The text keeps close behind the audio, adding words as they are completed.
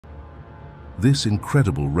This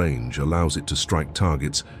incredible range allows it to strike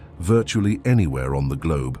targets virtually anywhere on the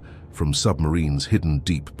globe, from submarines hidden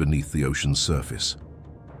deep beneath the ocean's surface.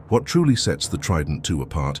 What truly sets the Trident II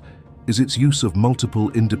apart is its use of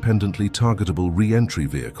multiple independently targetable re-entry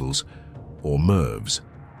vehicles, or MIRVs.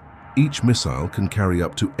 Each missile can carry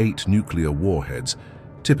up to 8 nuclear warheads,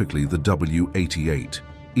 typically the W-88,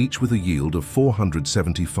 each with a yield of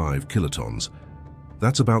 475 kilotons.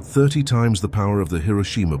 That's about 30 times the power of the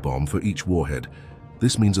Hiroshima bomb for each warhead.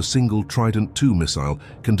 This means a single Trident II missile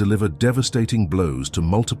can deliver devastating blows to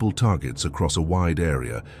multiple targets across a wide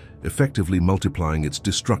area, effectively multiplying its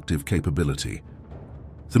destructive capability.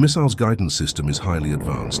 The missile's guidance system is highly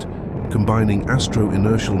advanced, combining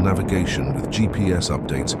astro-inertial navigation with GPS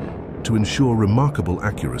updates to ensure remarkable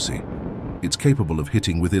accuracy. It's capable of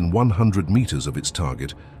hitting within 100 meters of its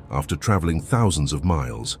target after traveling thousands of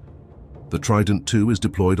miles. The Trident II is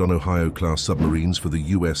deployed on Ohio-class submarines for the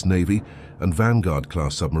U.S. Navy and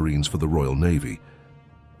Vanguard-class submarines for the Royal Navy,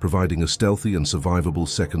 providing a stealthy and survivable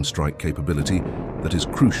second strike capability that is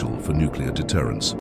crucial for nuclear deterrence.